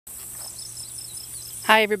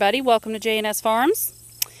Hi everybody, welcome to J&S Farms.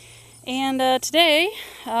 And today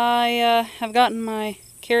I have gotten my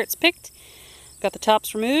carrots picked, got the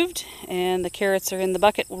tops removed, and the carrots are in the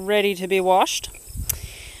bucket ready to be washed.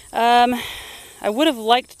 I would have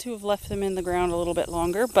liked to have left them in the ground a little bit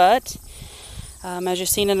longer, but as you've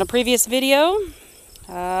seen in a previous video,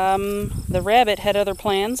 the rabbit had other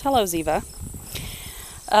plans. Hello, Ziva.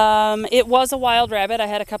 It was a wild rabbit. I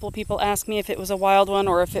had a couple of people ask me if it was a wild one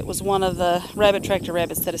or if it was one of the rabbit tractor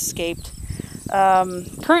rabbits that escaped.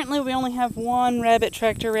 Currently we only have one rabbit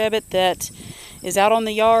tractor rabbit that is out on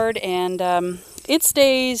the yard, and it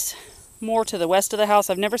stays more to the west of the house.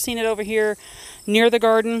 I've never seen it over here near the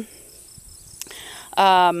garden.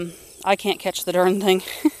 I can't catch the darn thing.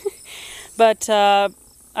 But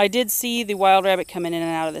I did see the wild rabbit coming in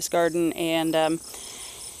and out of this garden, and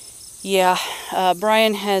yeah,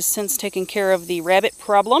 Brian has since taken care of the rabbit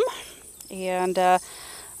problem, and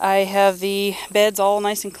I have the beds all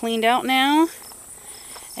nice and cleaned out now,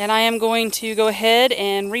 and I am going to go ahead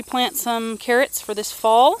and replant some carrots for this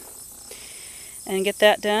fall and get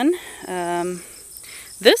that done.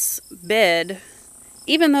 This bed,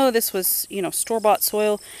 even though this was, store-bought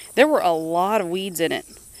soil, there were a lot of weeds in it.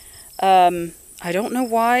 I don't know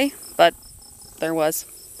why, but there was.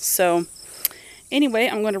 So anyway,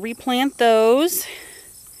 I'm going to replant those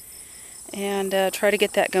and try to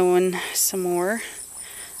get that going some more.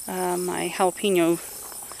 My jalapeno,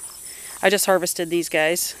 I just harvested these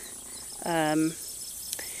guys.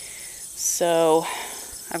 So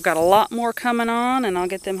I've got a lot more coming on, and I'll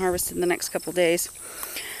get them harvested in the next couple days.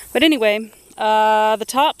 But anyway, the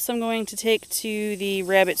tops I'm going to take to the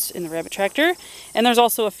rabbits in the rabbit tractor. And there's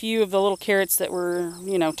also a few of the little carrots that were,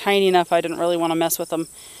 tiny enough I didn't really want to mess with them.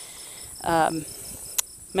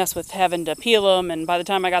 Mess with having to peel them, and by the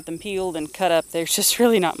time I got them peeled and cut up, there's just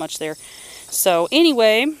really not much there. So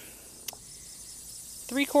anyway,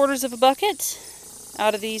 3/4 of a bucket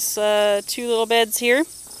out of these two little beds here,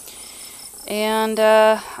 and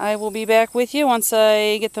I will be back with you once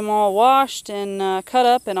I get them all washed and cut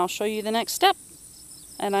up, and I'll show you the next step.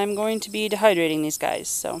 And I'm going to be dehydrating these guys,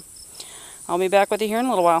 so I'll be back with you here in a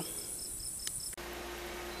little while.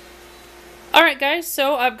 Alright guys,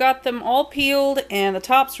 so I've got them all peeled and the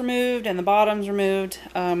tops removed and the bottoms removed,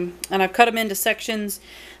 and I've cut them into sections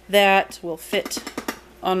that will fit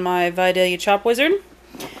on my Vidalia Chop Wizard.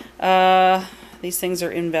 These things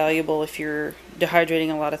are invaluable if you're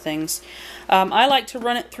dehydrating a lot of things. I like to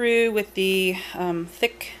run it through with the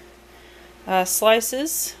thick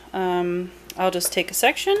slices. I'll just take a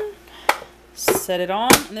section, set it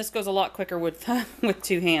on, and this goes a lot quicker with, with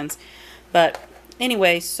two hands. But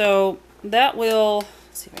anyway, so that will,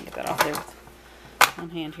 let's see if I can get that off there with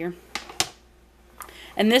one hand here.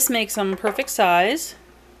 And this makes them perfect size.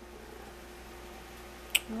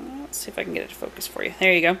 Let's see if I can get it to focus for you.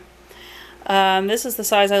 There you go. This is the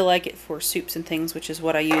size I like it for soups and things, which is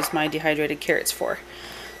what I use my dehydrated carrots for.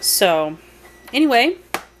 So anyway,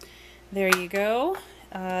 there you go.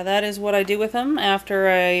 That is what I do with them after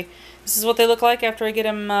this is what they look like after I get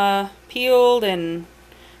them peeled and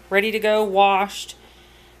ready to go, washed.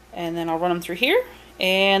 And then I'll run them through here.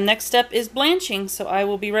 And next step is blanching, so I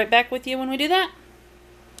will be right back with you when we do that.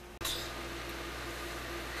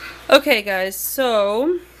 Okay guys,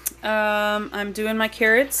 so I'm doing my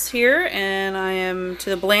carrots here, and I am to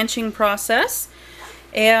the blanching process,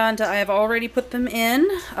 and I have already put them in.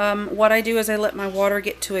 What I do is I let my water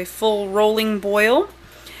get to a full rolling boil,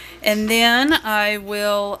 and then I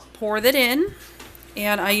will pour that in,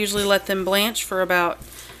 and I usually let them blanch for about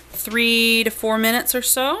 3 to 4 minutes or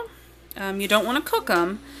so. You don't want to cook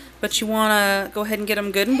them, but you want to go ahead and get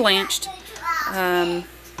them good and blanched.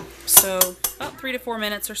 So about 3 to 4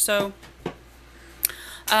 minutes or so.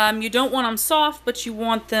 You don't want them soft, but you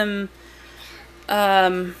want them,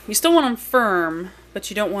 you still want them firm,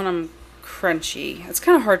 but you don't want them crunchy. It's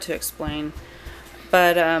kind of hard to explain.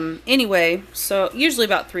 But anyway, so usually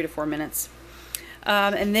about 3 to 4 minutes.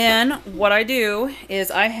 And then what I do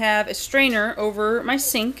is I have a strainer over my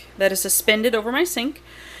sink that is suspended over my sink,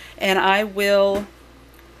 and I will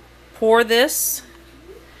pour this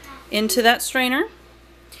into that strainer,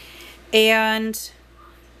 and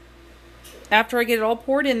after I get it all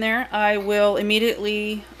poured in there, I will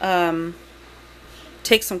immediately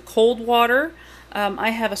take some cold water.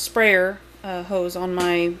 I have a sprayer hose on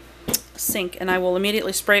my sink, and I will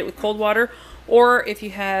immediately spray it with cold water. Or if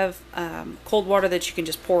you have cold water that you can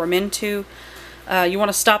just pour them into, you want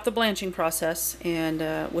to stop the blanching process and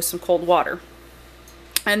with some cold water.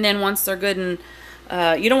 And then once they're good, and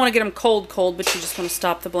you don't want to get them cold, but you just want to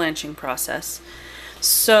stop the blanching process.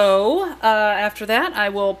 So after that, I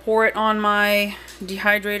will pour it on my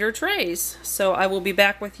dehydrator trays. So I will be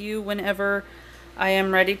back with you whenever I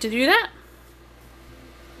am ready to do that.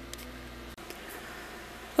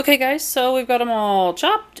 Okay guys, so we've got them all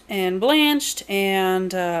chopped and blanched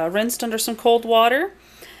and rinsed under some cold water.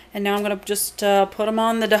 And now I'm going to just put them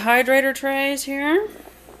on the dehydrator trays here.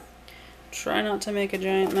 Try not to make a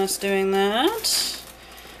giant mess doing that,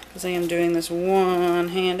 because I am doing this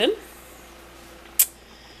one-handed.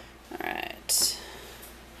 Alright.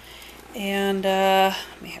 And I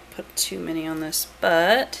may have put too many on this,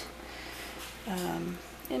 but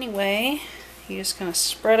anyway, you just kind of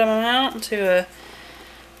spread them out into a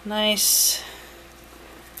nice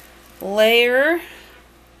layer.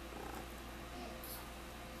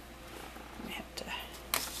 I have to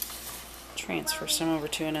transfer some over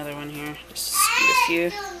to another one here, just to scoot a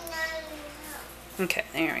few. Okay,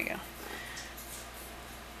 there we go.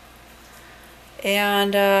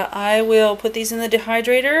 And I will put these in the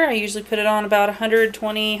dehydrator. I usually put it on about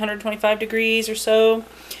 120, 125 degrees or so.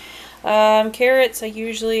 Carrots, I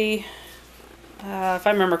usually, if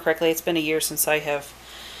I remember correctly, it's been a year since I have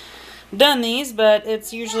done these, but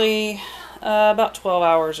it's usually about 12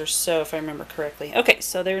 hours or so, if I remember correctly. Okay,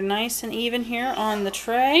 so they're nice and even here on the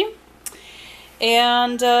tray.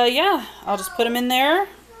 And yeah, I'll just put them in there,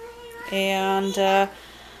 and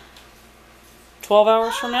 12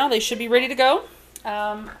 hours from now they should be ready to go.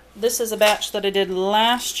 This is a batch that I did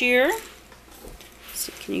last year.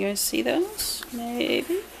 So can you guys see those?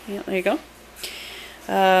 Maybe. Yeah, there you go.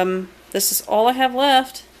 This is all I have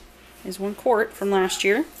left, is 1 quart from last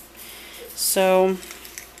year. So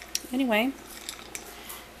anyway,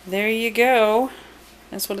 there you go.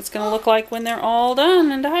 That's what it's going to look like when they're all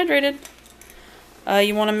done and dehydrated.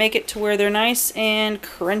 You want to make it to where they're nice and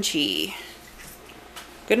crunchy.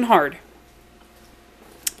 Good and hard.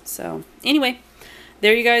 So anyway,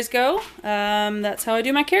 there you guys go. That's how I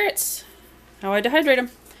do my carrots. How I dehydrate them.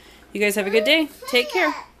 You guys have a good day. Take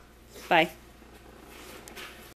care. Bye.